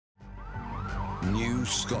New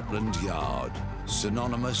Scotland Yard,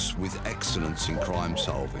 synonymous with excellence in crime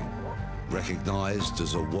solving, recognised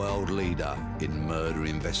as a world leader in murder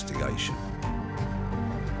investigation.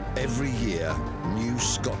 Every year, New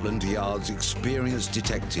Scotland Yard's experienced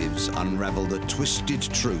detectives unravel the twisted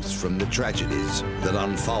truth from the tragedies that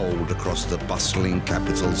unfold across the bustling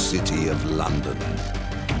capital city of London.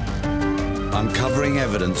 Uncovering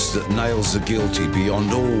evidence that nails the guilty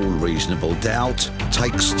beyond all reasonable doubt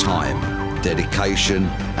takes time, dedication,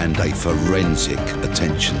 and a forensic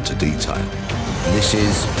attention to detail. This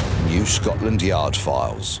is New Scotland Yard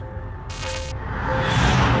Files.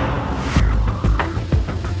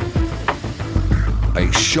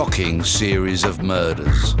 A shocking series of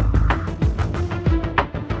murders,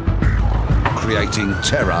 creating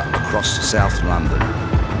terror across South London.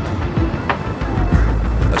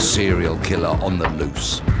 A serial killer on the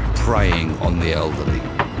loose, preying on the elderly.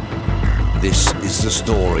 This is the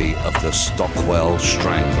story of the Stockwell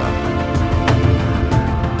Strangler.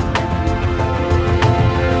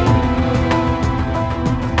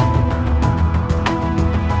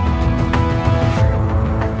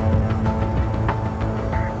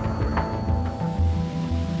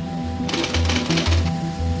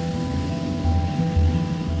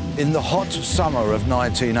 In the hot summer of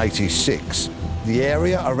 1986, the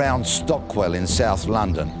area around Stockwell in South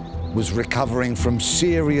London was recovering from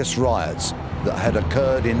serious riots that had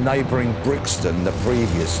occurred in neighbouring Brixton the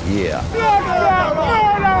previous year.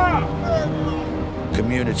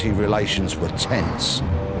 Community relations were tense.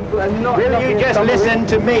 Will you just listen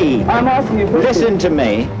to me? I'm asking you. Listen to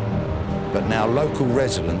me. But now local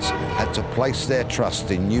residents had to place their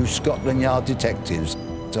trust in New Scotland Yard detectives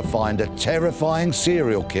to find a terrifying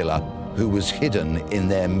serial killer who was hidden in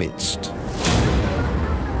their midst.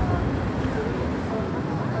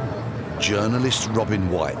 Journalist Robin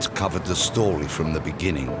White covered the story from the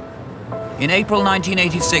beginning. In April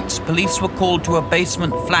 1986, police were called to a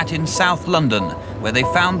basement flat in South London, where they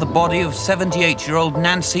found the body of 78-year-old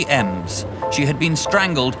Nancy Ems. She had been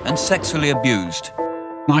strangled and sexually abused.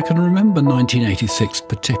 I can remember 1986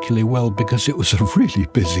 particularly well because it was a really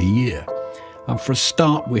busy year. For a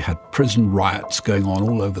start, we had prison riots going on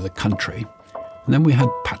all over the country. And then we had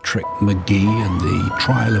Patrick McGee and the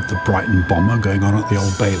trial of the Brighton bomber going on at the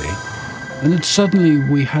Old Bailey. And then suddenly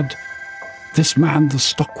we had this man, the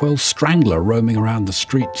Stockwell Strangler, roaming around the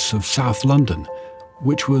streets of South London,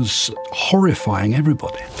 which was horrifying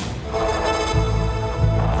everybody.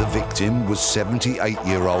 The victim was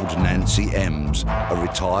 78-year-old Nancy Ems, a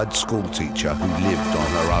retired schoolteacher who lived on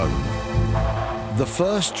her own. The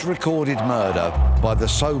first recorded murder by the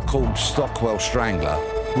so-called Stockwell Strangler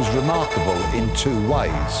was remarkable in two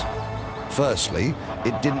ways. Firstly,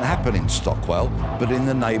 it didn't happen in Stockwell, but in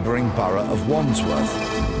the neighbouring borough of Wandsworth.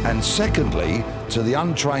 And secondly, to the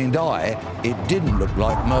untrained eye, it didn't look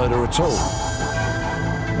like murder at all.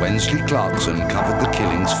 Wensley Clarkson covered the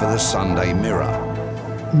killings for the Sunday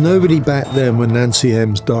Mirror. Nobody back then, when Nancy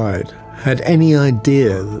Ems died, had any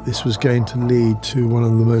idea that this was going to lead to one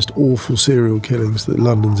of the most awful serial killings that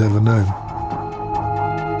London's ever known.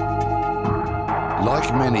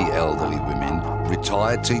 Like many elderly women,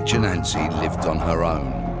 retired teacher Nancy lived on her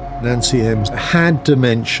own. Nancy Ems had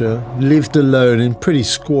dementia, lived alone in pretty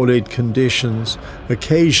squalid conditions.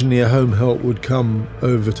 Occasionally a home help would come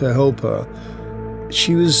over to help her.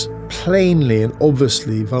 She was plainly and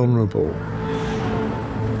obviously vulnerable.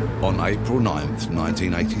 On April 9th,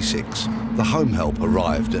 1986, the home help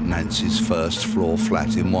arrived at Nancy's first-floor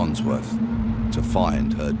flat in Wandsworth to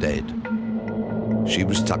find her dead. She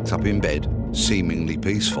was tucked up in bed, seemingly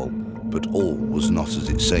peaceful, but all was not as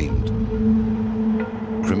it seemed.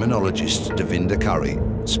 Criminologist Davinda Curry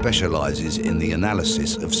specialises in the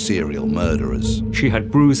analysis of serial murderers. She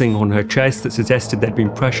had bruising on her chest that suggested there'd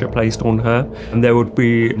been pressure placed on her, and there would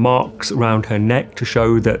be marks around her neck to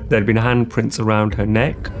show that there'd been handprints around her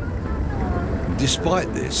neck.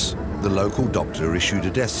 Despite this, the local doctor issued a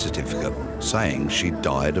death certificate saying she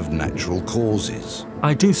died of natural causes.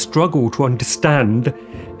 I do struggle to understand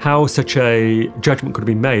how such a judgment could have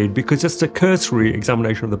been made, because just a cursory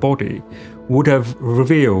examination of the body would have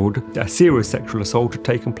revealed a serious sexual assault had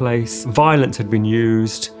taken place, violence had been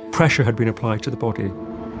used, pressure had been applied to the body.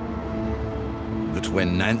 But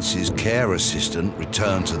when Nancy's care assistant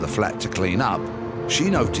returned to the flat to clean up, she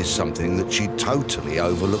noticed something that she'd totally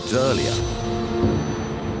overlooked earlier.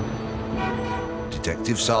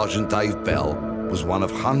 Detective Sergeant Dave Bell was one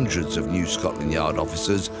of hundreds of New Scotland Yard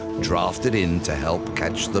officers drafted in to help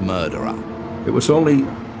catch the murderer. It was only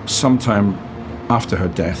sometime after her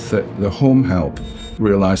death that the home help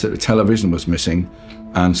realised that the television was missing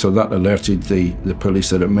And so that alerted the police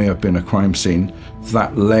that it may have been a crime scene.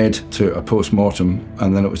 That led to a post-mortem,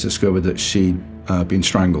 and then it was discovered that she'd been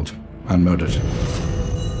strangled and murdered.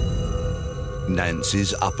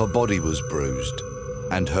 Nancy's upper body was bruised,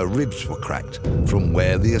 and her ribs were cracked from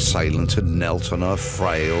where the assailant had knelt on her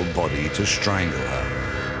frail body to strangle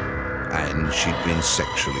her. And she'd been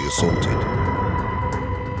sexually assaulted.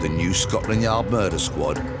 The new Scotland Yard murder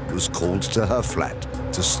squad was called to her flat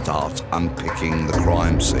to start unpicking the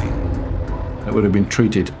crime scene. It would have been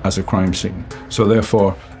treated as a crime scene, so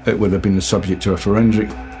therefore it would have been the subject to a forensic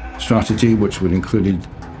strategy, which would include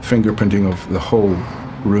fingerprinting of the whole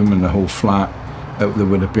room and the whole flat. There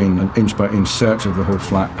would have been an inch-by-inch search of the whole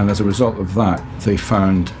flat, and as a result of that, they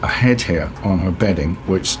found a head hair on her bedding,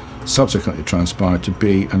 which subsequently transpired to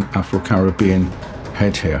be an Afro-Caribbean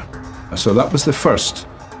head hair. So that was the first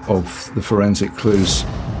of the forensic clues.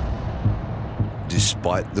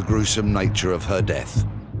 Despite the gruesome nature of her death,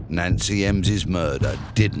 Nancy Ems's murder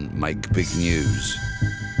didn't make big news.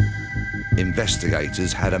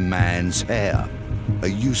 Investigators had a man's hair, a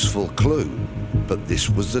useful clue, but this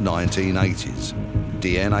was the 1980s.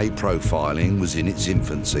 DNA profiling was in its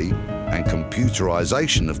infancy, and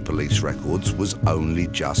computerization of police records was only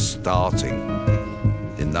just starting.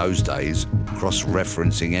 In those days,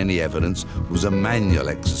 cross-referencing any evidence was a manual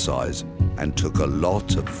exercise and took a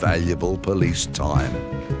lot of valuable police time.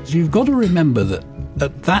 You've got to remember that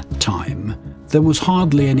at that time, there was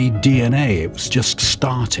hardly any DNA, it was just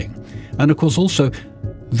starting. And of course also,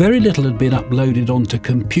 very little had been uploaded onto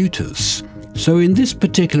computers. So in this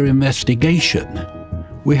particular investigation,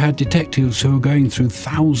 we had detectives who were going through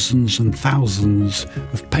thousands and thousands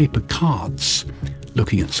of paper cards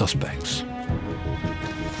looking at suspects.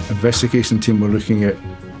 Investigation team were looking at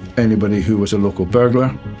anybody who was a local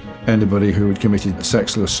burglar, anybody who had committed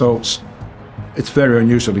sexual assaults. It's very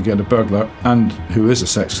unusual to get a burglar and who is a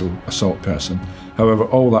sexual assault person. However,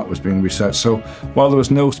 all that was being researched. So while there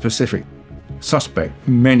was no specific suspect,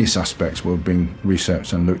 many suspects were being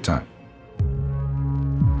researched and looked at.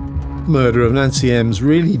 Murder of Nancy Ems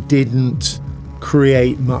really didn't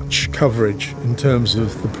create much coverage in terms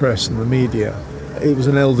of the press and the media. It was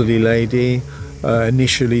an elderly lady,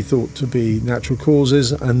 initially thought to be natural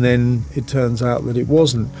causes, and then it turns out that it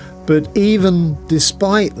wasn't. But even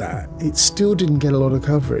despite that, it still didn't get a lot of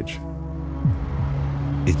coverage.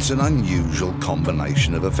 It's an unusual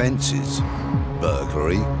combination of offences: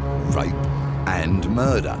 burglary, rape and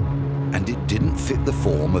murder, and it didn't fit the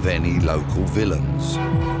form of any local villains.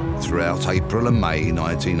 Throughout April and May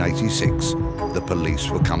 1986, the police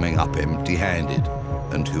were coming up empty-handed,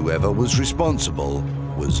 and whoever was responsible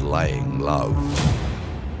was laying low.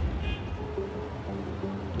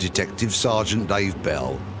 Detective Sergeant Dave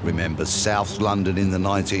Bell remembers South London in the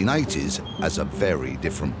 1980s as a very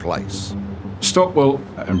different place. Stockwell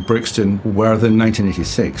and Brixton were, in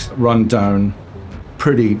 1986, run down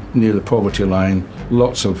pretty near the poverty line,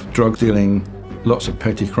 lots of drug dealing, lots of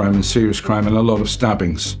petty crime and serious crime, and a lot of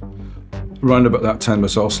stabbings. Round about that time,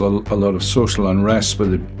 there's also a lot of social unrest, with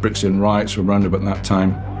the Brixton riots were round about that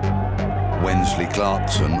time. Wensley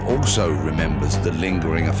Clarkson also remembers the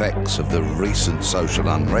lingering effects of the recent social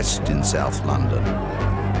unrest in South London.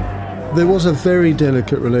 There was a very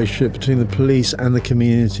delicate relationship between the police and the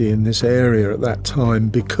community in this area at that time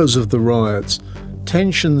because of the riots.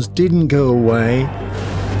 Tensions didn't go away.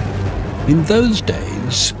 In those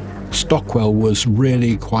days, Stockwell was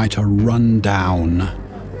really quite a run-down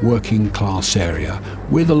working class area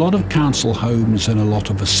with a lot of council homes and a lot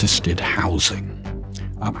of assisted housing.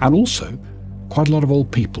 And also quite a lot of old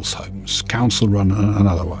people's homes, council run and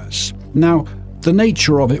otherwise. Now, the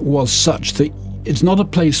nature of it was such that it's not a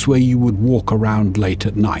place where you would walk around late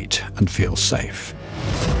at night and feel safe.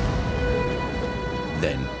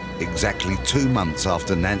 Then, exactly 2 months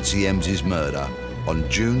after Nancy Ems's murder, on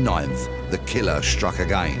June 9th, the killer struck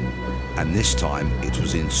again, and this time it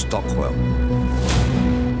was in Stockwell.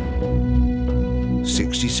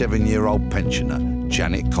 67-year-old pensioner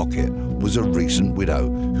Janet Cockett was a recent widow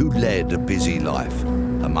who led a busy life.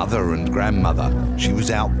 A mother and grandmother, she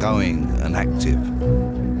was outgoing and active.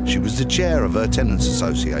 She was the chair of her tenants'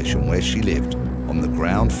 association where she lived, on the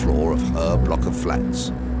ground floor of her block of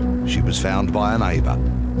flats. She was found by a neighbour,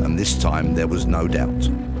 and this time there was no doubt.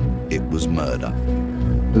 It was murder.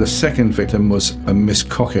 The second victim was a Miss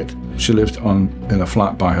Cockett. She lived in a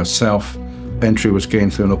flat by herself. Entry was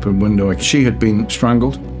gained through an open window. She had been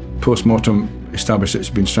strangled. Post-mortem established that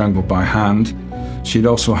she'd been strangled by hand. She'd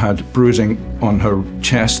also had bruising on her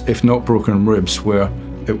chest, if not broken ribs, where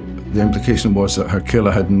the implication was that her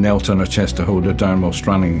killer had knelt on her chest to hold her down while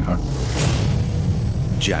strangling her.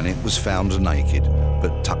 Janet was found naked,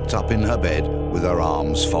 but tucked up in her bed with her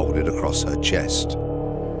arms folded across her chest.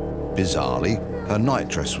 Bizarrely, her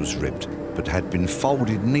nightdress was ripped, but had been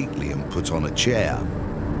folded neatly and put on a chair.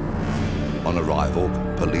 On arrival,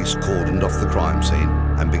 police cordoned off the crime scene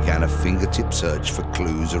and began a fingertip search for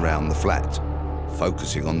clues around the flat,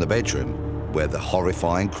 focusing on the bedroom where the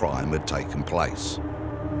horrifying crime had taken place.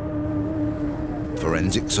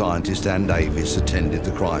 Forensic scientist Anne Davis attended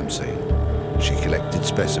the crime scene. She collected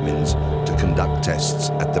specimens to conduct tests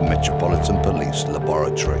at the Metropolitan Police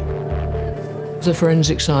Laboratory. As a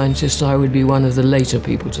forensic scientist, I would be one of the later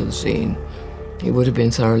people to the scene. It would have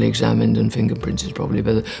been thoroughly examined and fingerprinted probably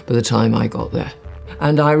by the time I got there.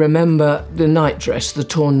 And I remember the nightdress, the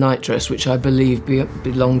torn nightdress, which I believe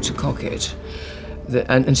belonged to Cockett,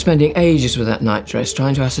 and spending ages with that nightdress,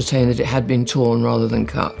 trying to ascertain that it had been torn rather than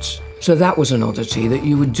cut. So that was an oddity, that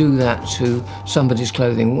you would do that to somebody's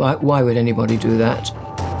clothing. Why would anybody do that?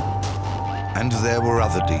 And there were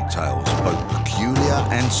other details, both peculiar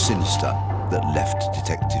and sinister, that left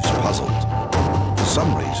detectives puzzled. For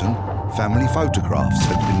some reason, family photographs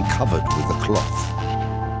had been covered with a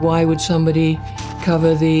cloth. Why would somebody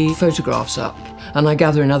cover the photographs up? And I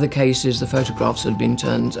gather in other cases the photographs had been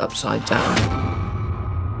turned upside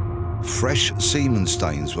down. Fresh semen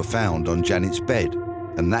stains were found on Janet's bed,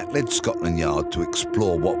 and that led Scotland Yard to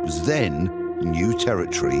explore what was then new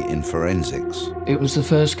territory in forensics. It was the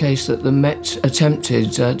first case that the Met attempted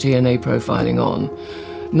DNA profiling on.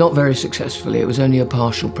 Not very successfully, it was only a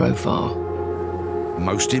partial profile.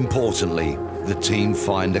 Most importantly, the team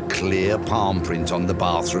find a clear palm print on the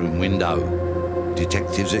bathroom window.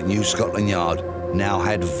 Detectives at New Scotland Yard now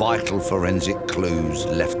had vital forensic clues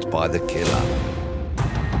left by the killer.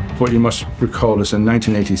 What you must recall is in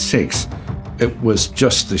 1986, it was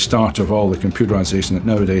just the start of all the computerization that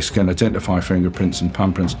nowadays can identify fingerprints and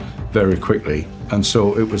palm prints very quickly. And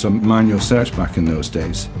so it was a manual search back in those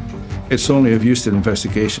days. It's only of use to the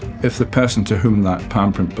investigation if the person to whom that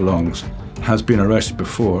palm print belongs has been arrested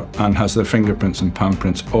before and has their fingerprints and palm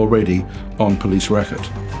prints already on police record.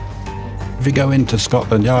 If you go into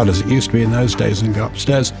Scotland Yard, as it used to be in those days, and go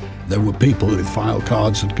upstairs, there were people with file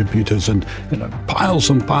cards and computers and piles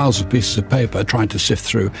and piles of pieces of paper trying to sift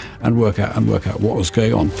through and work out what was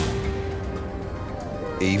going on.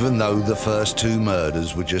 Even though the first two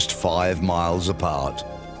murders were just 5 miles apart,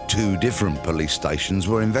 two different police stations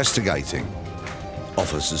were investigating.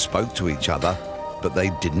 Officers spoke to each other, but they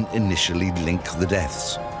didn't initially link the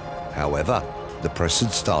deaths. However, the press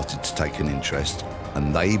had started to take an interest,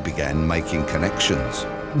 and they began making connections.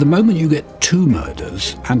 The moment you get two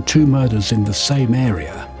murders, and two murders in the same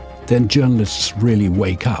area, then journalists really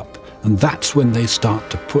wake up. And that's when they start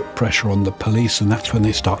to put pressure on the police, and that's when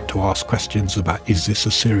they start to ask questions about, is this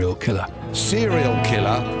a serial killer? Serial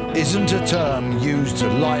killer isn't a term used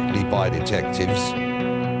lightly by detectives,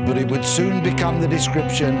 but it would soon become the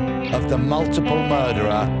description of the multiple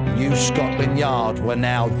murderer New Scotland Yard were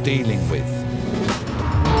now dealing with.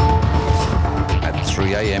 At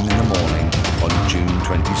 3 a.m. in the morning on June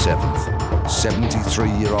 27th,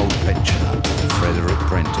 73-year-old pensioner Frederick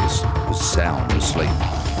Prentice was sound asleep.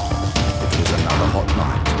 It was another hot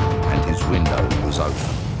night and his window was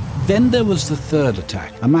open. Then there was the third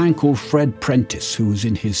attack. A man called Fred Prentice, who was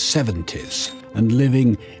in his 70s and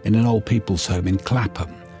living in an old people's home in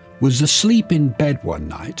Clapham, was asleep in bed one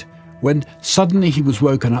night when suddenly he was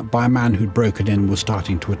woken up by a man who'd broken in and was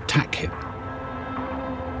starting to attack him.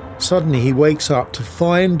 Suddenly he wakes up to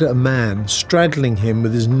find a man straddling him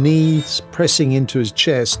with his knees pressing into his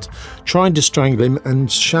chest, trying to strangle him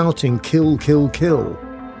and shouting, "Kill, kill, kill."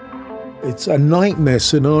 It's a nightmare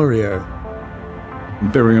scenario.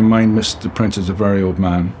 Bearing in mind Mr. Prentice is a very old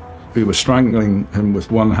man. We were strangling him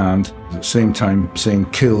with one hand, at the same time saying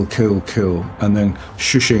 "kill, kill, kill," and then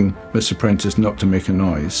shushing Mr. Prentice not to make a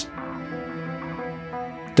noise.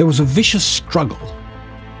 There was a vicious struggle,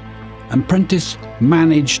 and Prentice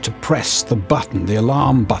managed to press the button, the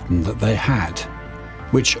alarm button that they had,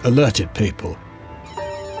 which alerted people.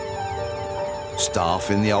 Staff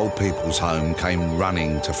in the old people's home came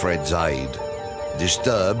running to Fred's aid.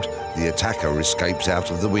 Disturbed, the attacker escapes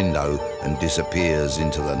out of the window and disappears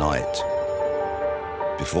into the night.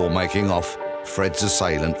 Before making off, Fred's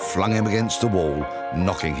assailant flung him against the wall,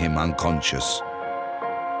 knocking him unconscious.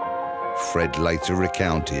 Fred later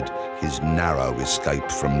recounted his narrow escape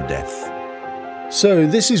from death. So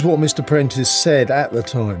this is what Mr. Prentice said at the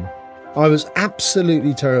time. I was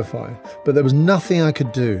absolutely terrified, but there was nothing I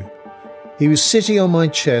could do. He was sitting on my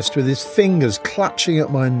chest with his fingers clutching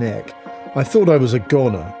at my neck. I thought I was a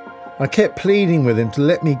goner. I kept pleading with him to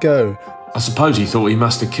let me go. I suppose he thought he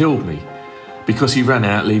must have killed me, because he ran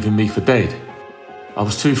out leaving me for dead. I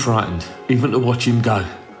was too frightened, even to watch him go.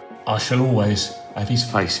 I shall always have his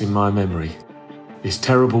face in my memory. His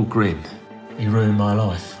terrible grin. He ruined my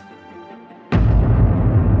life.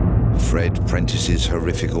 Fred Prentice's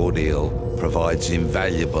horrific ordeal provides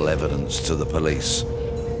invaluable evidence to the police.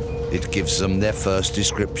 It gives them their first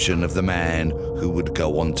description of the man who would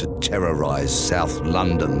go on to terrorise South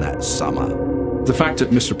London that summer. The fact that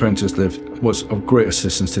Mr. Prentice lived was of great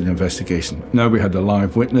assistance to the investigation. Now we had a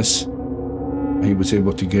live witness. He was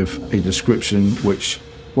able to give a description which,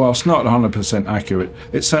 whilst not 100% accurate,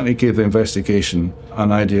 it certainly gave the investigation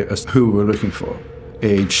an idea as to who we were looking for.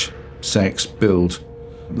 Age, sex, build,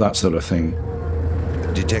 that sort of thing.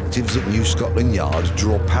 Detectives at New Scotland Yard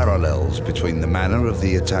draw parallels between the manner of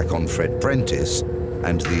the attack on Fred Prentice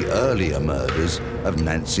and the earlier murders of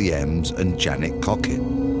Nancy Ems and Janet Cockett.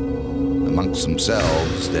 Amongst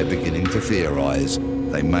themselves, they're beginning to theorise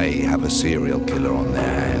they may have a serial killer on their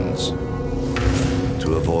hands.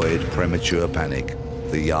 To avoid premature panic,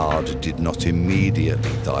 the Yard did not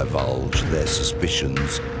immediately divulge their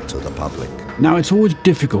suspicions to the public. Now, it's always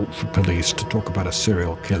difficult for police to talk about a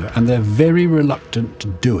serial killer, and they're very reluctant to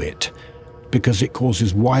do it because it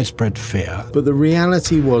causes widespread fear. But the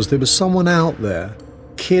reality was there was someone out there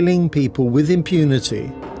killing people with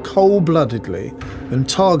impunity, cold-bloodedly, and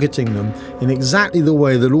targeting them in exactly the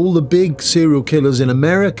way that all the big serial killers in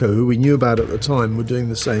America, who we knew about at the time, were doing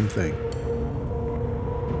the same thing.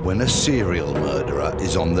 When a serial murderer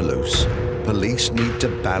is on the loose, police need to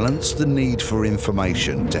balance the need for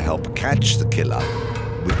information to help catch the killer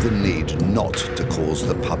with the need not to cause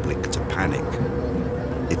the public to panic.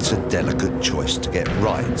 It's a delicate choice to get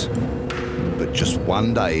right. But just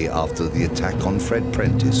one day after the attack on Fred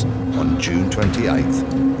Prentice on June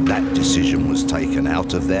 28th, that decision was taken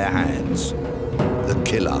out of their hands. The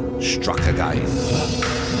killer struck again.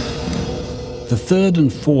 The third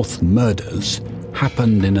and fourth murders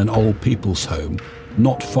happened in an old people's home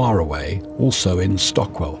not far away, also in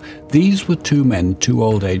Stockwell. These were two men, two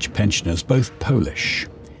old-age pensioners, both Polish.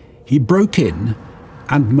 He broke in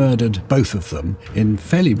and murdered both of them in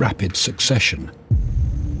fairly rapid succession.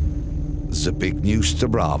 Zbigniew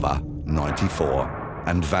Stabrava, 94,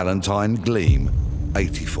 and Valentine Gleam,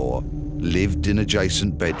 84, lived in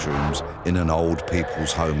adjacent bedrooms in an old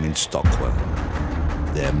people's home in Stockwell.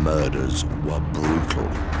 Their murders were brutal.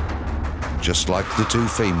 Just like the two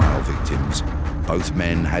female victims, both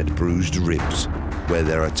men had bruised ribs where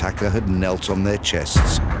their attacker had knelt on their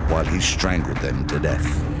chests while he strangled them to death.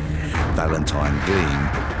 Valentine Gleam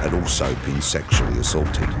had also been sexually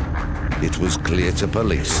assaulted. It was clear to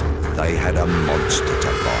police they had a monster to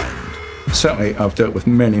find. Certainly, I've dealt with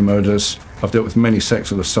many murders, I've dealt with many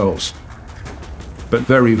sexual assaults, but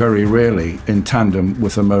very, very rarely in tandem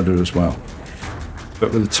with a murder as well.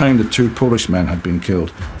 But by the time the two Polish men had been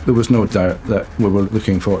killed, there was no doubt that we were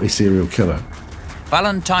looking for a serial killer.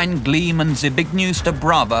 Valentine Gleam and Zbigniew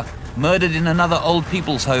Stabrava murdered in another old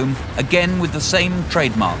people's home, again with the same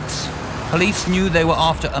trademarks. Police knew they were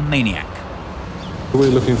after a maniac. We're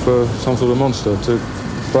looking for some sort of monster to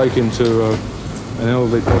break into an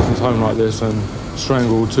elderly person's home like this and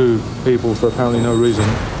strangle two people for apparently no reason.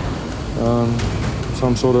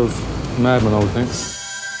 Some sort of madman, I would think.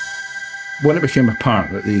 When it became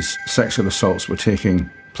apparent that these sexual assaults were taking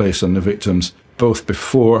place on the victims, both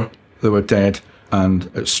before they were dead and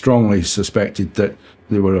it's strongly suspected that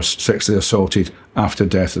they were sexually assaulted after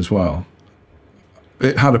death as well,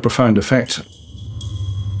 it had a profound effect.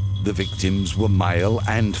 The victims were male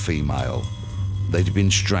and female. They'd been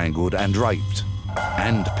strangled and raped,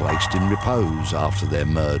 and placed in repose after their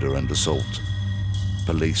murder and assault.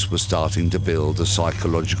 Police were starting to build a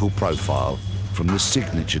psychological profile from the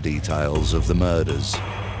signature details of the murders.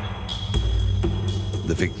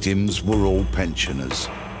 The victims were all pensioners.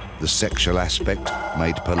 The sexual aspect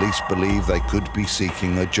made police believe they could be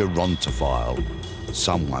seeking a gerontophile,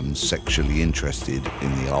 someone sexually interested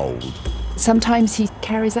in the old. Sometimes he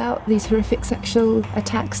carries out these horrific sexual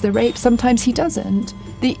attacks, the rape, sometimes he doesn't.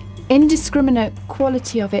 The indiscriminate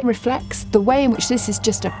quality of it reflects the way in which this is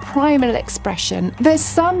just a primal expression. There's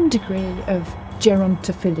some degree of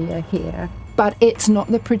gerontophilia here, but it's not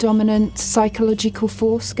the predominant psychological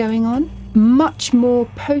force going on. Much more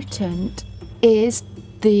potent is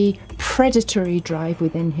the predatory drive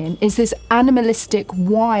within him, is this animalistic,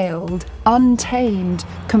 wild, untamed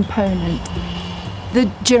component. The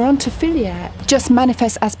gerontophilia just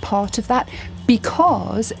manifests as part of that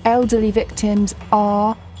because elderly victims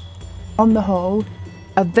are, on the whole,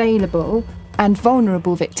 available and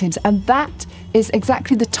vulnerable victims, and that is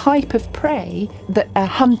exactly the type of prey that a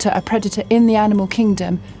hunter, a predator in the animal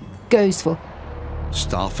kingdom goes for.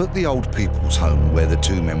 Staff at the old people's home where the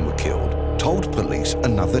two men were killed told police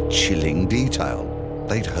another chilling detail.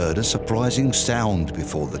 They'd heard a surprising sound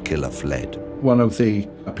before the killer fled. One of the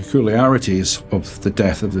peculiarities of the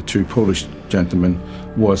death of the two Polish gentlemen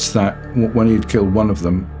was that when he'd killed one of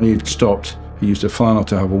them, he'd stopped, he used a flannel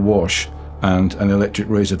to have a wash and an electric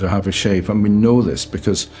razor to have a shave. And we know this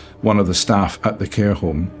because one of the staff at the care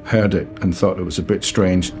home heard it and thought it was a bit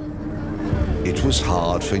strange. It was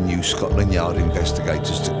hard for New Scotland Yard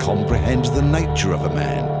investigators to comprehend the nature of a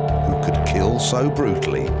man who could kill so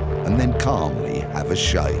brutally and then calmly have a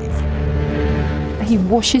shave. He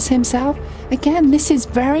washes himself. Again, this is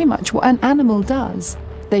very much what an animal does.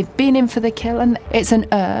 They've been in for the kill and it's an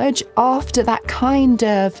urge after that kind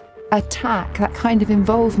of attack, that kind of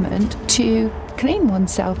involvement, to clean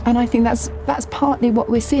oneself. And I think that's partly what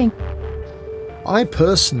we're seeing. I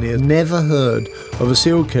personally have never heard of a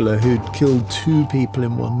serial killer who'd killed two people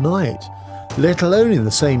in one night, let alone in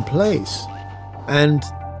the same place. And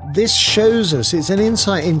this shows us, it's an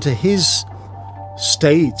insight into his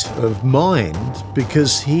state of mind,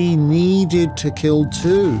 because he needed to kill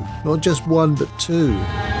two, not just one, but two.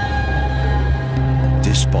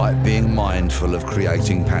 Despite being mindful of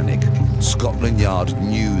creating panic, Scotland Yard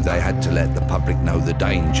knew they had to let the public know the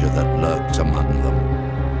danger that lurked among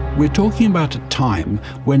them. We're talking about a time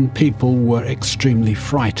when people were extremely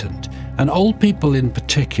frightened, and old people in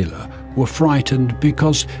particular were frightened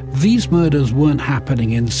because these murders weren't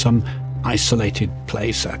happening in some isolated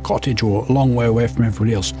place, a cottage or a long way away from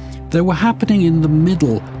everybody else. They were happening in the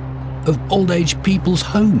middle of old-age people's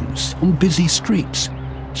homes on busy streets.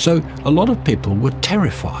 So a lot of people were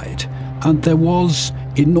terrified, and there was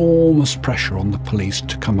enormous pressure on the police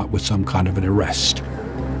to come up with some kind of an arrest.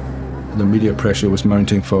 The media pressure was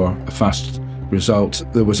mounting for a fast result.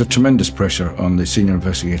 There was a tremendous pressure on the senior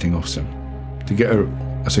investigating officer to get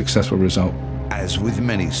a successful result. As with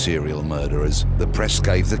many serial murderers, the press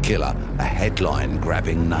gave the killer a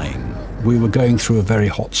headline-grabbing name. We were going through a very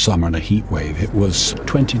hot summer and a heat wave. It was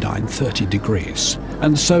 29, 30 degrees.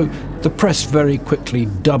 And so the press very quickly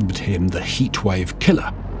dubbed him the heatwave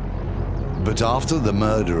killer. But after the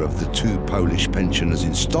murder of the two Polish pensioners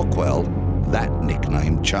in Stockwell, that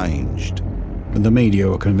nickname changed. And the media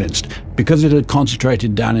were convinced. Because it had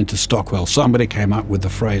concentrated down into Stockwell, somebody came up with the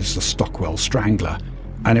phrase, the Stockwell Strangler.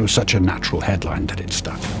 And it was such a natural headline that it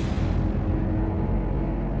stuck.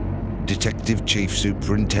 Detective Chief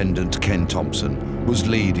Superintendent Ken Thompson was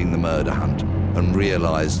leading the murder hunt and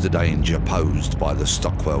realised the danger posed by the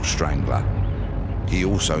Stockwell Strangler. He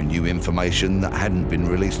also knew information that hadn't been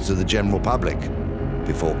released to the general public.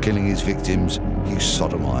 Before killing his victims, he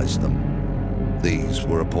sodomised them. These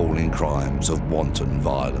were appalling crimes of wanton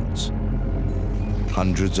violence.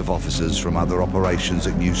 Hundreds of officers from other operations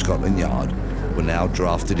at New Scotland Yard were now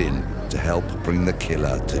drafted in to help bring the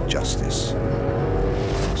killer to justice.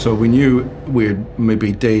 So we knew we had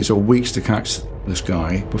maybe days or weeks to catch this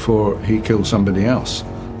guy before he killed somebody else.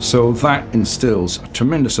 So that instills a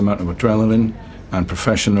tremendous amount of adrenaline and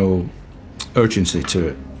professional urgency to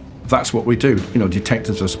it. That's what we do. You know,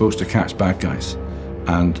 detectives are supposed to catch bad guys,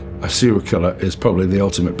 and a serial killer is probably the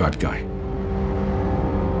ultimate bad guy.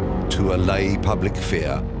 To allay public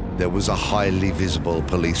fear, there was a highly visible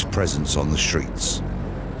police presence on the streets.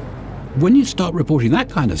 When you start reporting that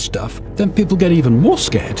kind of stuff, then people get even more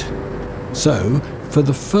scared. So, for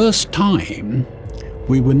the first time,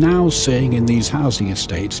 we were now seeing in these housing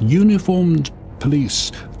estates uniformed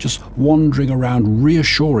police just wandering around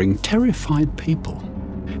reassuring terrified people.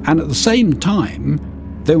 And at the same time,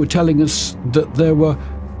 they were telling us that there were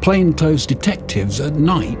plainclothes detectives at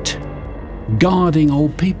night guarding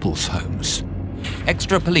old people's homes.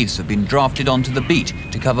 Extra police have been drafted onto the beat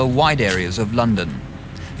to cover wide areas of London.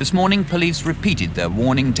 This morning, police repeated their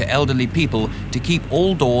warning to elderly people to keep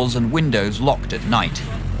all doors and windows locked at night.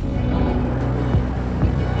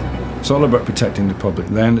 It's all about protecting the public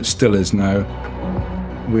then, it still is now.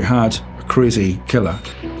 We had a crazy killer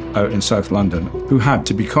out in South London who had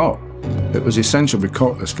to be caught. It was essential we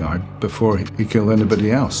caught this guy before he killed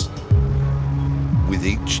anybody else. With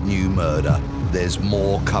each new murder, there's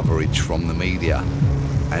more coverage from the media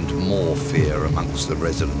and more fear amongst the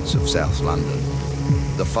residents of South London.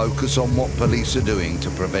 The focus on what police are doing to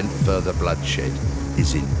prevent further bloodshed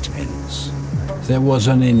is intense. There was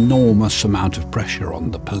an enormous amount of pressure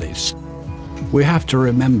on the police. We have to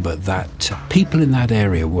remember that people in that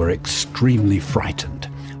area were extremely frightened.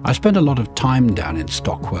 I spent a lot of time down in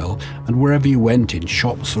Stockwell, and wherever you went, in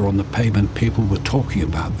shops or on the pavement, people were talking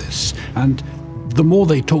about this. And the more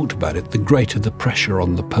they talked about it, the greater the pressure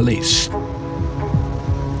on the police.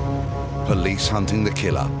 Police hunting the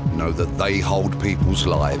killer know that they hold people's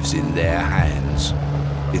lives in their hands.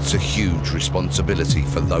 It's a huge responsibility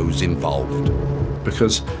for those involved.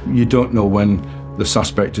 Because you don't know when the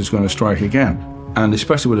suspect is going to strike again. And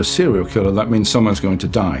especially with a serial killer, that means someone's going to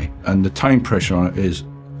die. And the time pressure on it is,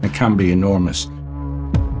 and can be enormous.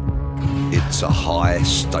 It's a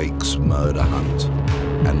high-stakes murder hunt,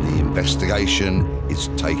 and the investigation is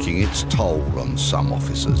taking its toll on some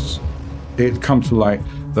officers. It comes to light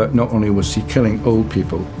that not only was he killing old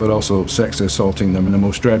people, but also sexually assaulting them in the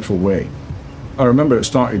most dreadful way. I remember it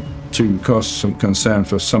started to cause some concern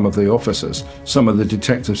for some of the officers, some of the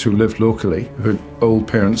detectives who lived locally, who had old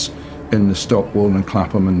parents in the Stockwell and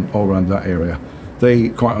Clapham and all around that area. They,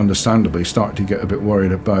 quite understandably, started to get a bit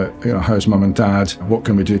worried about, how's mum and dad? What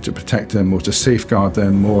can we do to protect them or to safeguard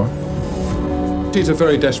them more? He's a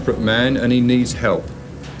very desperate man and he needs help.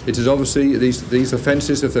 It is obviously, these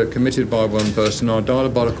offences, if they're committed by one person, are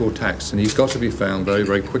diabolical attacks, and he's got to be found very,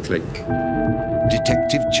 very quickly.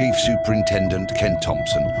 Detective Chief Superintendent Ken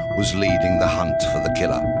Thompson was leading the hunt for the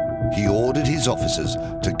killer. He ordered his officers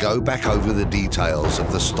to go back over the details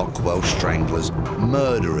of the Stockwell Strangler's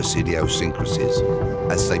murderous idiosyncrasies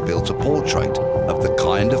as they built a portrait of the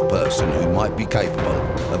kind of person who might be capable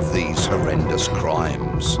of these horrendous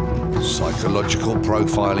crimes. Psychological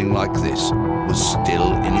profiling like this was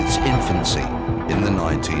still in its infancy in the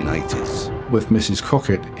 1980s. With Mrs.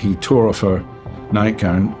 Cockett, he tore off her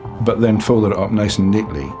nightgown, but then folded it up nice and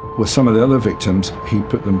neatly. With some of the other victims, he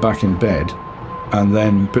put them back in bed and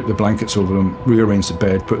then put the blankets over them, rearranged the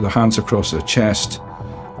bed, put the hands across their chest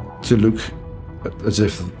to look as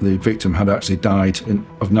if the victim had actually died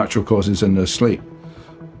of natural causes in their sleep.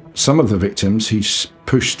 Some of the victims, he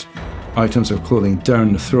pushed items of clothing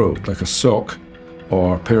down the throat, like a sock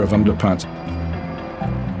or a pair of underpants.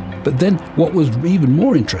 But then what was even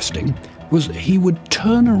more interesting was he would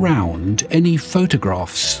turn around any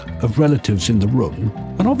photographs of relatives in the room,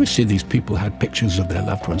 and obviously these people had pictures of their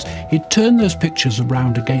loved ones. He'd turn those pictures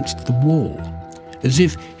around against the wall, as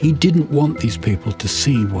if he didn't want these people to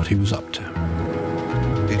see what he was up to.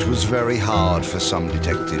 It was very hard for some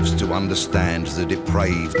detectives to understand the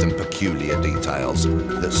depraved and peculiar details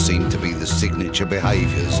that seemed to be the signature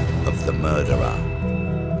behaviours of the murderer.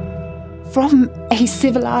 From a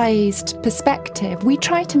civilised perspective, we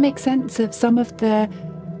try to make sense of some of the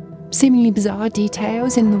seemingly bizarre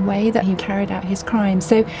details in the way that he carried out his crimes.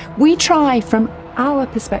 So we try, from our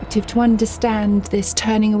perspective, to understand this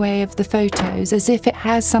turning away of the photos as if it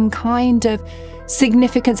has some kind of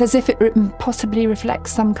significance, as if it possibly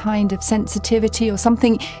reflects some kind of sensitivity or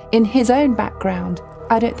something in his own background.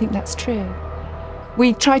 I don't think that's true.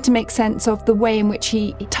 We try to make sense of the way in which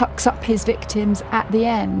he tucks up his victims at the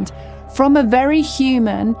end, from a very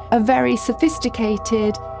human, a very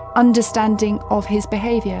sophisticated understanding of his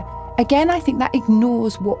behaviour. Again, I think that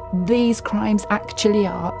ignores what these crimes actually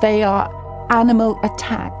are. They are animal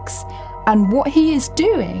attacks. And what he is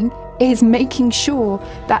doing is making sure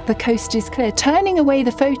that the coast is clear. Turning away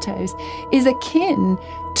the photos is akin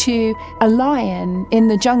to a lion in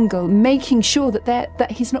the jungle, making sure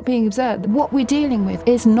that he's not being observed. What we're dealing with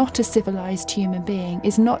is not a civilised human being,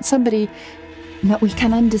 is not somebody that we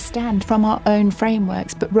can understand from our own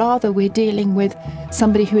frameworks, but rather we're dealing with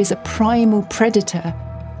somebody who is a primal predator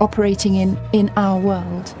operating in our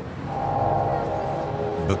world.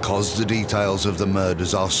 Because the details of the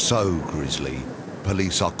murders are so grisly,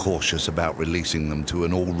 police are cautious about releasing them to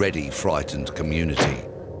an already frightened community,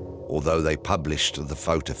 although they published the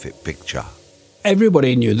photo-fit picture.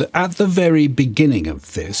 Everybody knew that at the very beginning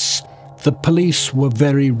of this, the police were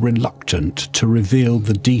very reluctant to reveal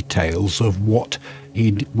the details of what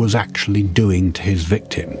he was actually doing to his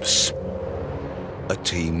victims. A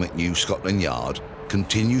team at New Scotland Yard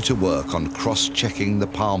continued to work on cross-checking the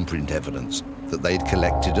palm print evidence that they'd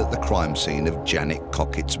collected at the crime scene of Janet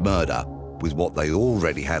Cockett's murder with what they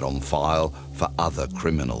already had on file for other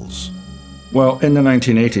criminals. Well, in the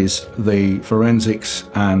 1980s, the forensics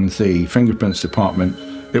and the fingerprints department,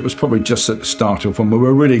 it was probably just at the start of when we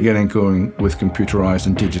were really getting going with computerized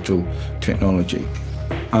and digital technology.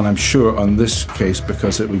 And I'm sure on this case,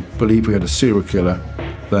 because we believe we had a serial killer,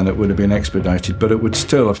 then it would have been expedited, but it would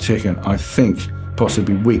still have taken, I think,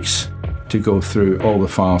 possibly weeks to go through all the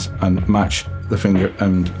files and match the finger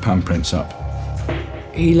and palm prints up.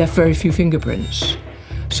 He left very few fingerprints,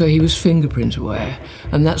 so he was fingerprint aware,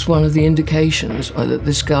 and that's one of the indications that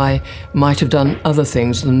this guy might have done other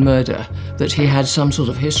things than murder, that he had some sort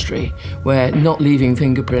of history where not leaving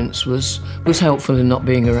fingerprints was helpful in not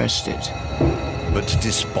being arrested. But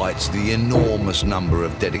despite the enormous number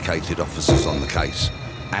of dedicated officers on the case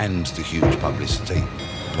and the huge publicity,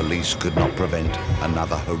 police could not prevent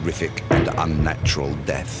another horrific and unnatural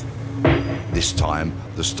death. This time,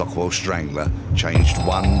 the Stockwell Strangler changed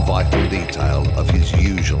one vital detail of his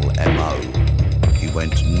usual MO. He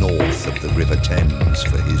went north of the River Thames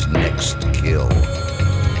for his next kill.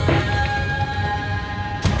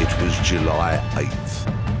 It was July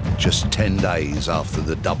 8th, just 10 days after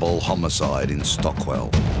the double homicide in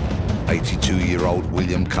Stockwell. 82-year-old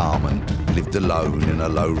William Carman lived alone in a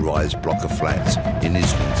low-rise block of flats in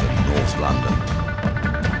Islington, North London.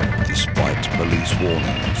 Despite police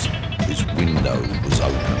warnings, his window was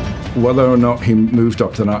open. Whether or not he moved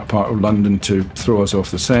up to that part of London to throw us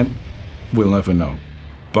off the scent, we'll never know.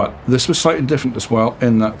 But this was slightly different as well,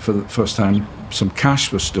 in that for the first time, some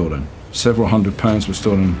cash was stolen. Several £100s were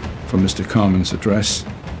stolen from Mr. Carman's address.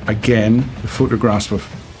 Again, the photographs were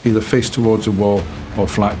either faced towards a wall or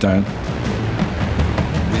flat down.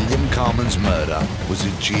 William Carman's murder was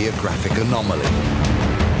a geographic anomaly.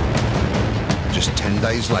 Just 10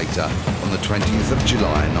 days later, on the 20th of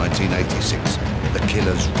July 1986, the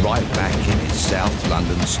killer's right back in his South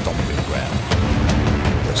London stomping ground.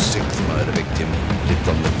 The sixth murder victim lived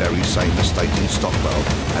on the very same estate in Stockwell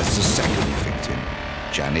as the second victim,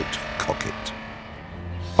 Janet Cockett.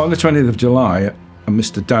 On the 20th of July,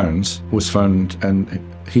 Mr. Downs was found, and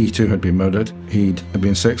he too had been murdered. He'd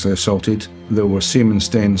been sexually assaulted. There were semen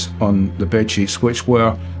stains on the bedsheets, which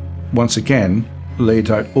were once again laid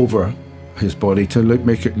out over his body to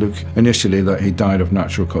make it look initially that he died of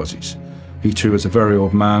natural causes. He too was a very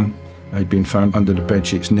old man. He'd been found under the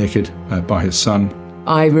bedsheets naked by his son.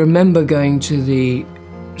 I remember going to the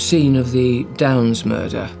scene of the Downs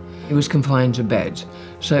murder. He was confined to bed,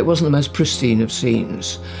 so it wasn't the most pristine of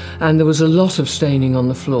scenes. And there was a lot of staining on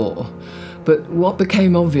the floor. But what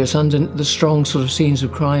became obvious under the strong sort of scenes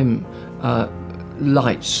of crime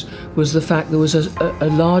lights was the fact there was a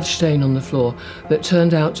large stain on the floor that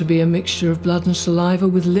turned out to be a mixture of blood and saliva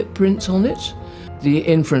with lip prints on it. The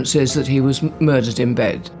inference is that he was murdered in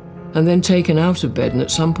bed and then taken out of bed and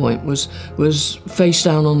at some point was face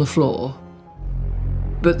down on the floor.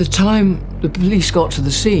 But the time the police got to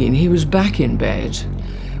the scene, he was back in bed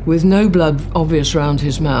with no blood obvious around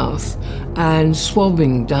his mouth and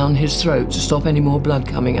swabbing down his throat to stop any more blood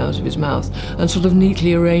coming out of his mouth and sort of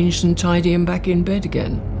neatly arranged and tidy him back in bed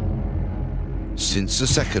again. Since the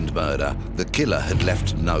second murder, the killer had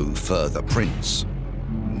left no further prints.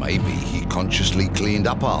 Maybe he consciously cleaned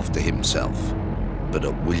up after himself. But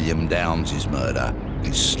at William Downs' murder,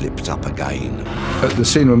 he slipped up again. At the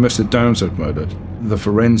scene where Mr. Downs had murdered, the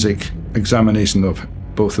forensic examination of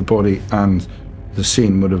both the body and the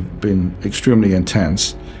scene would have been extremely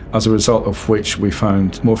intense, as a result of which we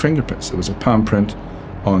found more fingerprints. There was a palm print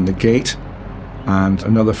on the gate and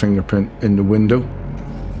another fingerprint in the window.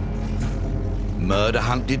 Murder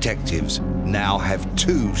hunt detectives now have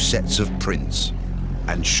 2 sets of prints.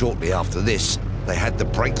 And shortly after this, they had the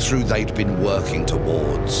breakthrough they'd been working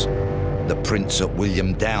towards. The prints at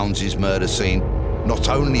William Downs' murder scene not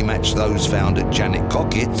only match those found at Janet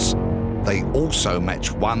Cockett's, they also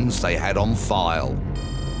match ones they had on file.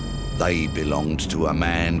 They belonged to a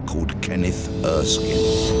man called Kenneth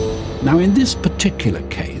Erskine. Now, in this particular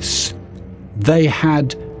case, they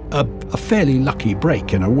had a fairly lucky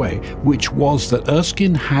break in a way, which was that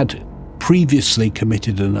Erskine had previously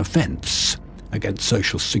committed an offence against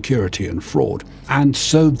social security and fraud, and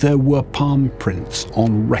so there were palm prints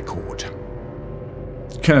on record.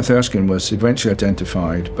 Kenneth Erskine was eventually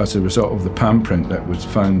identified as a result of the palm print that was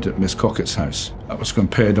found at Miss Cockett's house. That was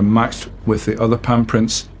compared and matched with the other palm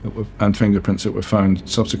prints and fingerprints that were found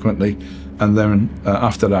subsequently, and then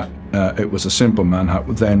after that it was a simple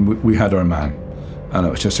manhunt. Then we had our man, and it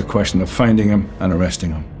was just a question of finding him and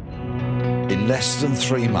arresting him. In less than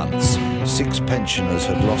 3 months, 6 pensioners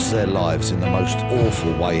had lost their lives in the most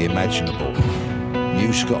awful way imaginable.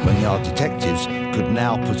 New Scotland Yard detectives could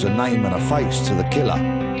now put a name and a face to the killer,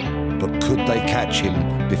 but could they catch him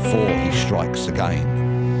before he strikes again?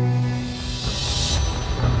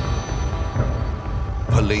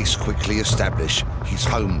 Police quickly establish he's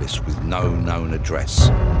homeless with no known address.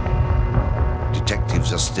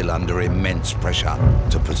 Detectives are still under immense pressure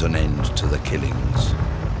to put an end to the killings.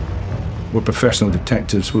 We're professional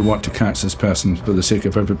detectives. We want to catch this person for the sake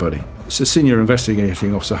of everybody. So the senior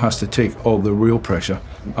investigating officer has to take all the real pressure.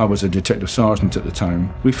 I was a detective sergeant at the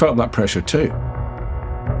time. We felt that pressure too.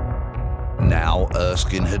 Now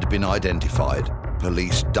Erskine had been identified,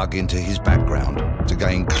 police dug into his background to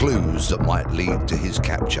gain clues that might lead to his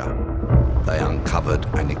capture. They uncovered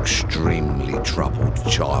an extremely troubled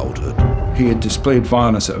childhood. He had displayed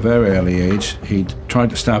violence at a very early age. He'd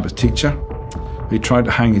tried to stab a teacher. He tried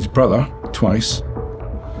to hang his brother twice.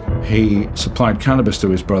 He supplied cannabis to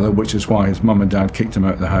his brother, which is why his mum and dad kicked him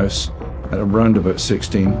out of the house at around about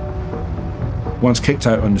 16. Once kicked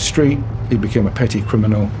out on the street, he became a petty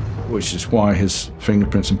criminal, which is why his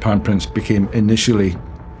fingerprints and palmprints became initially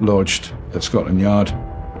lodged at Scotland Yard.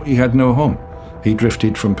 He had no home. He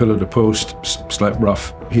drifted from pillar to post, slept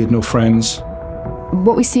rough. He had no friends.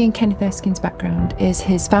 What we see in Kenneth Erskine's background is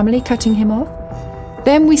his family cutting him off.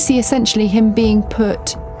 Then we see essentially him being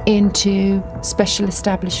put into special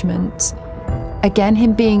establishments. Again,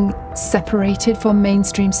 him being separated from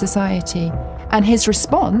mainstream society. And his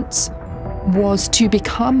response was to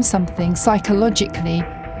become something psychologically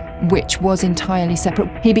which was entirely separate.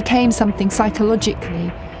 He became something psychologically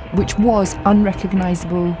which was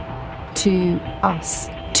unrecognisable to us,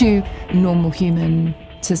 to normal human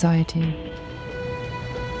society.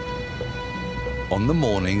 On the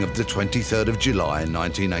morning of the 23rd of July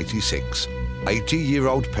 1986,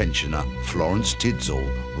 80-year-old pensioner Florence Tidsall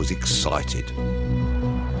was excited.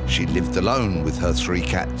 She lived alone with her 3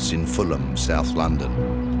 cats in Fulham, South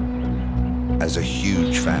London. As a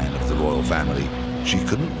huge fan of the royal family, she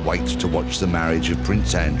couldn't wait to watch the marriage of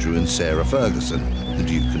Prince Andrew and Sarah Ferguson, the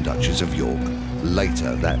Duke and Duchess of York,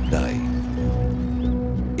 later that day.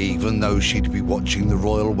 Even though she'd be watching the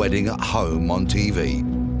royal wedding at home on TV,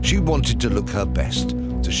 she wanted to look her best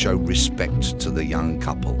to show respect to the young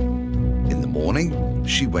couple. In the morning,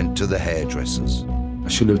 she went to the hairdressers.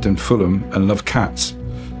 She lived in Fulham and loved cats.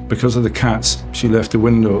 Because of the cats, she left the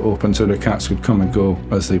window open so the cats could come and go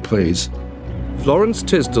as they pleased. Florence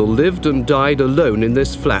Tisdall lived and died alone in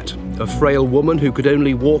this flat. A frail woman who could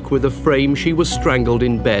only walk with a frame, she was strangled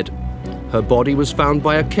in bed. Her body was found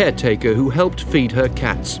by a caretaker who helped feed her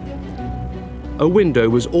cats. A window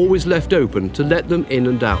was always left open to let them in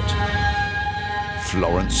and out.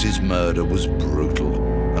 Florence's murder was brutal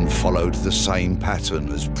and followed the same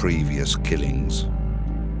pattern as previous killings.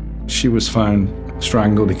 She was found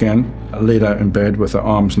strangled again, laid out in bed with her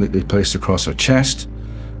arms neatly placed across her chest.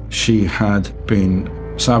 She had been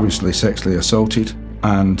savagely sexually assaulted,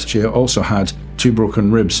 and she also had 2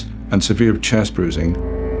 broken ribs and severe chest bruising.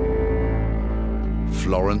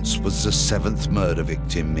 Florence was the 7th murder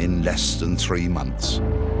victim in less than 3 months,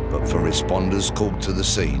 but for responders called to the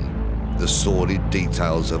scene, the sordid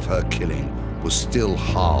details of her killing was still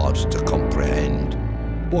hard to comprehend.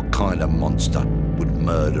 What kind of monster would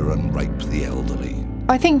murder and rape the elderly?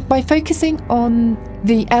 I think by focusing on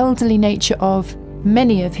the elderly nature of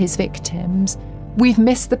many of his victims, we've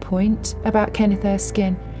missed the point about Kenneth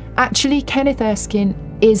Erskine. Actually, Kenneth Erskine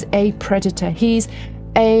is a predator. He's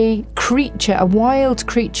a creature, a wild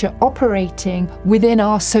creature operating within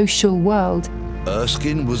our social world.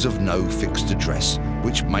 Erskine was of no fixed address,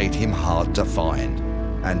 which made him hard to find.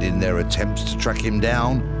 And in their attempts to track him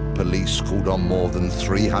down, police called on more than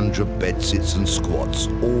 300 bedsits and squats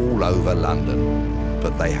all over London,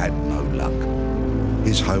 but they had no luck.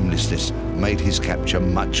 His homelessness made his capture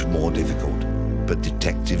much more difficult, but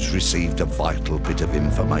detectives received a vital bit of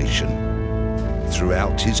information.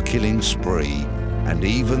 Throughout his killing spree, and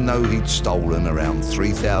even though he'd stolen around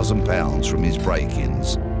 £3,000 from his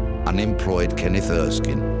break-ins, unemployed Kenneth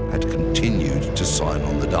Erskine had continued to sign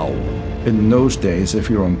on the dole. In those days, if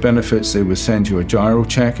you were on benefits, they would send you a gyro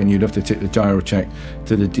check, and you'd have to take the gyro check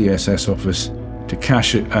to the DSS office to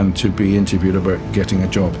cash it and to be interviewed about getting a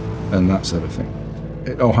job and that sort of thing.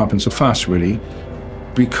 It all happened so fast, really.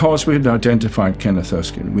 Because we had identified Kenneth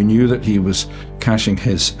Erskine, we knew that he was cashing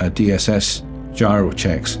his DSS gyro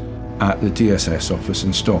checks at the DSS office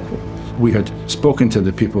in Stockwell. We had spoken to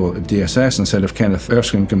the people at DSS and said, if Kenneth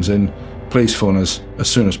Erskine comes in, please phone us as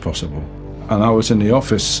soon as possible. And I was in the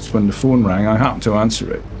office when the phone rang. I happened to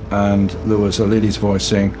answer it, and there was a lady's voice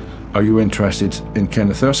saying, "Are you interested in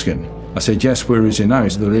Kenneth Erskine?" I said, "Yes, where is he now?"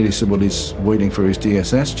 So the lady said, "Well, he's waiting for his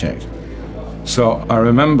DSS check." So I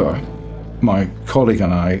remember my colleague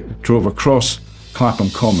and I drove across Clapham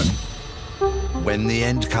Common. When the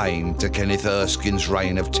end came to Kenneth Erskine's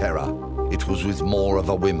reign of terror, it was with more of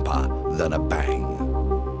a whimper than a bang.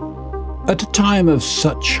 At a time of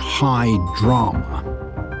such high drama,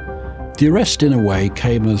 the arrest in a way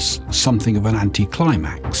came as something of an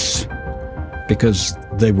anticlimax, because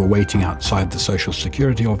they were waiting outside the Social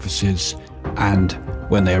Security offices, and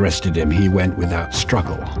when they arrested him, he went without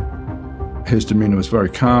struggle. His demeanour was very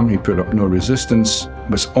calm, he put up no resistance.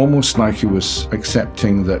 It was almost like he was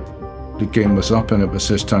accepting that the game was up and it was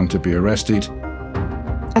his time to be arrested.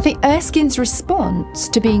 I think Erskine's response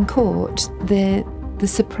to being caught, the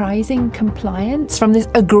surprising compliance from this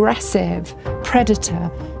aggressive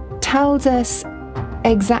predator, tells us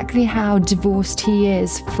exactly how divorced he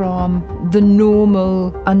is from the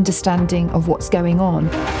normal understanding of what's going on.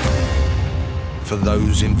 For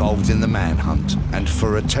those involved in the manhunt and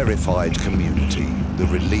for a terrified community, the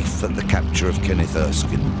relief at the capture of Kenneth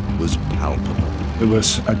Erskine was palpable. There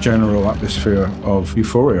was a general atmosphere of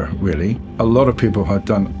euphoria, really. A lot of people had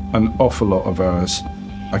done an awful lot of hours.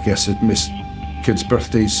 I guess had missed kids'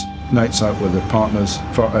 birthdays, nights out with their partners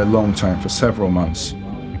for a long time, for several months.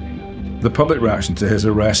 The public reaction to his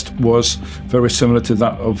arrest was very similar to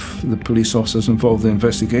that of the police officers involved in the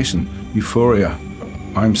investigation. Euphoria.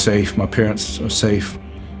 I'm safe, my parents are safe,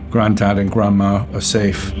 Granddad and Grandma are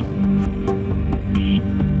safe.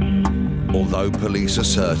 Although police are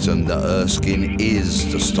certain that Erskine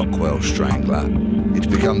is the Stockwell Strangler, it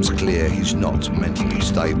becomes clear he's not mentally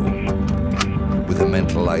stable. With a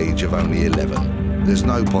mental age of only 11, there's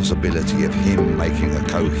no possibility of him making a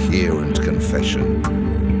coherent confession.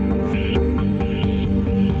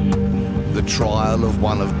 The trial of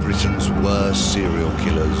one of Britain's worst serial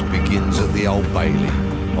killers begins at the Old Bailey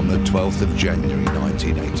on the 12th of January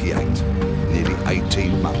 1988, nearly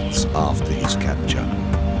 18 months after his capture.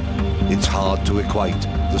 It's hard to equate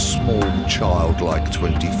the small, childlike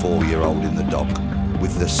 24-year-old in the dock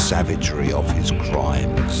with the savagery of his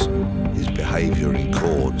crimes. His behaviour in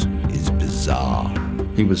court is bizarre.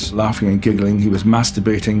 He was laughing and giggling, he was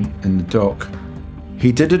masturbating in the dock.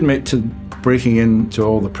 He did admit to breaking into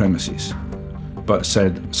all the premises, but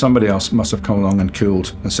said somebody else must have come along and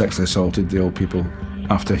killed and sexually assaulted the old people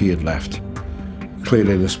after he had left.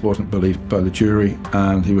 Clearly this wasn't believed by the jury,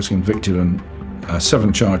 and he was convicted on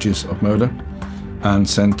 7 charges of murder and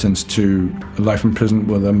sentenced to life in prison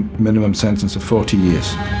with a minimum sentence of 40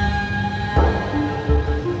 years.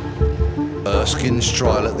 Erskine's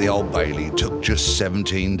trial at the Old Bailey took just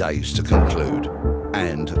 17 days to conclude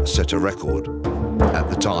and set a record. At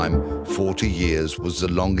the time, 40 years was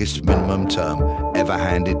the longest minimum term ever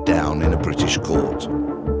handed down in a British court.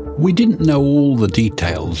 We didn't know all the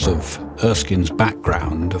details of Erskine's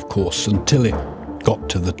background, of course, until it got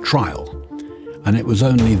to the trial. And it was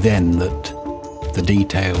only then that the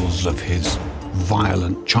details of his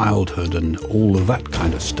violent childhood and all of that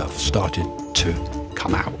kind of stuff started to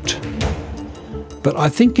come out. But I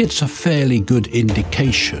think it's a fairly good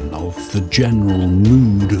indication of the general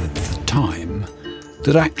mood of the time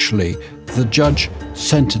that actually the judge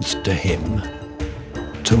sentenced to him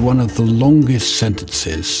to one of the longest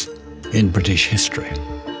sentences in British history.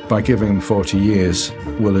 By giving him 40 years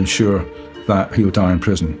will ensure that he will die in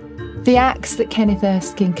prison. The acts that Kenneth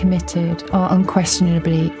Erskine committed are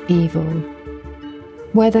unquestionably evil.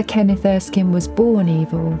 Whether Kenneth Erskine was born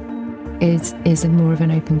evil is more of an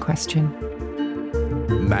open question.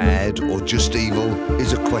 Mad or just evil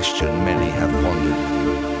is a question many have pondered.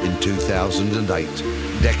 In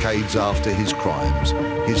 2008, decades after his crimes,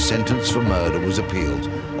 his sentence for murder was appealed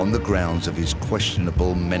on the grounds of his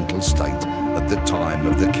questionable mental state at the time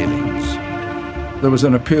of the killings. There was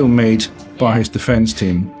an appeal made by his defence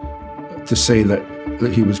team to say that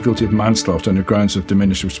he was guilty of manslaughter on the grounds of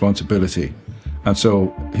diminished responsibility, and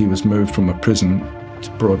so he was moved from a prison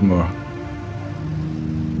to Broadmoor.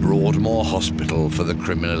 Broadmoor Hospital for the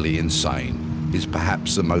Criminally Insane is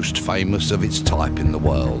perhaps the most famous of its type in the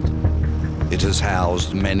world. It has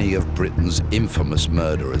housed many of Britain's infamous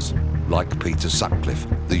murderers, like Peter Sutcliffe,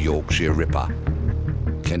 the Yorkshire Ripper.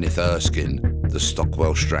 Kenneth Erskine, the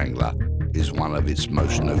Stockwell Strangler, is one of its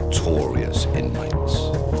most notorious inmates.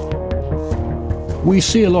 We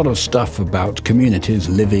see a lot of stuff about communities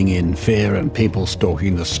living in fear and people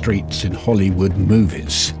stalking the streets in Hollywood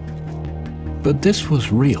movies. But this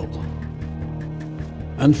was real.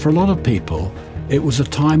 And for a lot of people, it was a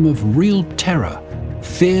time of real terror,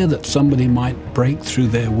 fear that somebody might break through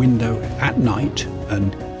their window at night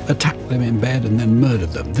and attack them in bed and then murder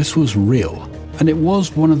them. This was real. And it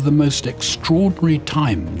was one of the most extraordinary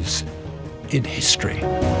times in history.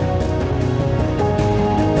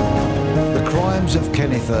 The crimes of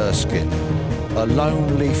Kenneth Erskine, a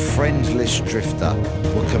lonely, friendless drifter,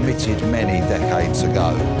 were committed many decades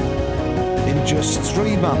ago. In just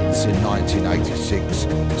 3 months in 1986,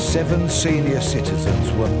 7 senior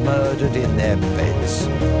citizens were murdered in their beds.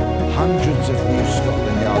 Hundreds of new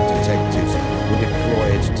Scotland Yard detectives were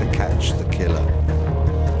deployed to catch the killer.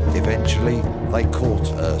 Eventually, they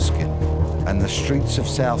caught Erskine, and the streets of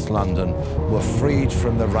South London were freed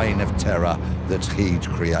from the reign of terror that he'd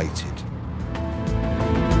created.